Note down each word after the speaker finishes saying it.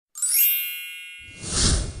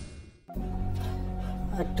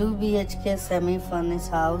A 2 BHK semi-furnished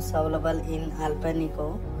house available in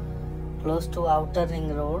AlpineC4, close to Outer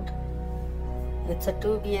Ring Road. It's a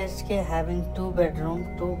 2 BHK having 2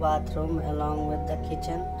 bedroom, 2 bathroom along with the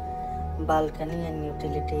kitchen, balcony and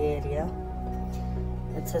utility area.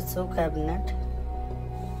 It's a shoe cabinet,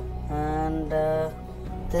 and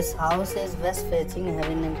this house is west facing,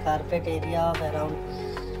 having a carpet area of around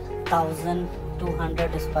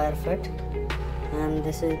 1200 square feet, and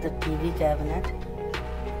this is the TV cabinet.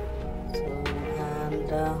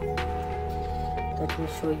 Let me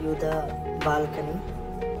show you the balcony.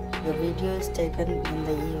 The video is taken in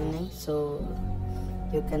the evening, so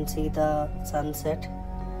you can see the sunset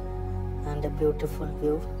and a beautiful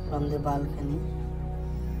view from the balcony.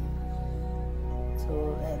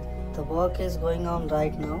 So the work is going on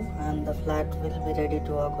right now, and the flat will be ready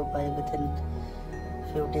to occupy within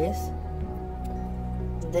few days.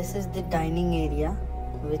 This is the dining area,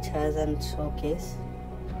 which has a showcase.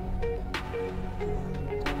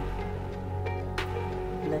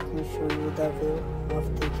 Let me show you the view of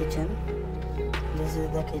the kitchen. This is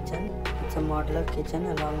the kitchen. It's a modular kitchen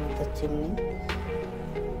along with the chimney.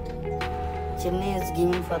 Chimney is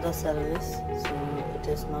given for the service, so it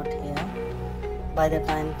is not here. By the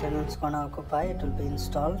time tenants gonna occupy, it will be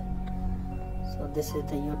installed. So this is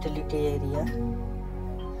the utility area,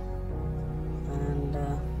 and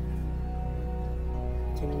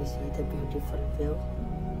can you see the beautiful view?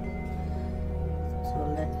 So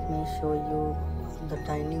let me show you the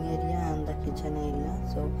dining area and the kitchen area.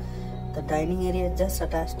 So the dining area is just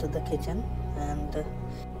attached to the kitchen, and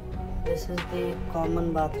this is the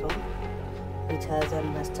common bathroom, which has a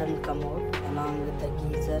western commode along with the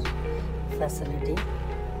geyser facility,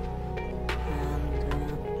 and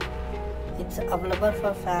it's available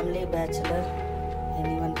for family, bachelor,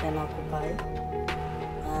 anyone can occupy.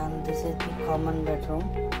 And this is the common bedroom.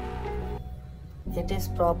 It is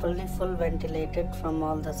properly full ventilated from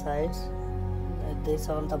all the sides. This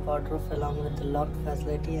all the wardrobe along with the locked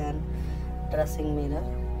facility and dressing mirror.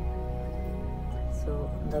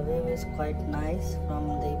 So the view is quite nice from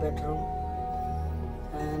the bedroom,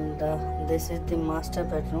 and this is the master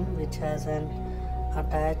bedroom, which has an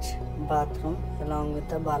attached bathroom along with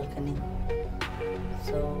the balcony.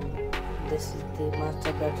 So this is the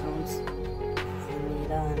master bedroom's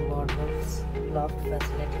mirror and wardrobes, loft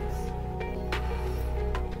facilities.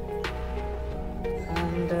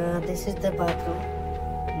 And this is the bathroom.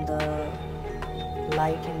 The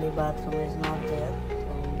light in the bathroom is not there,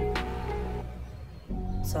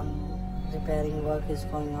 so some repairing work is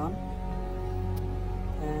going on.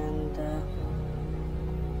 And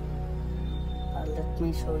let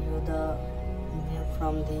me show you the view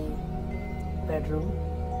from the bedroom.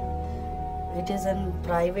 It is a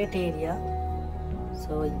private area,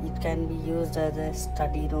 so it can be used as a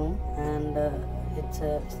study room, and it's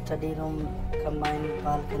a study room combined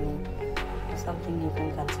balcony, something you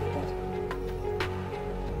can consider.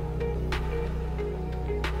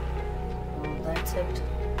 So that's it.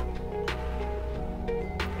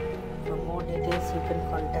 For more details, you can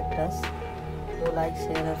contact us. Do like,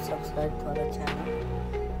 share and subscribe to our channel.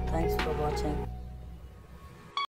 Thanks for watching.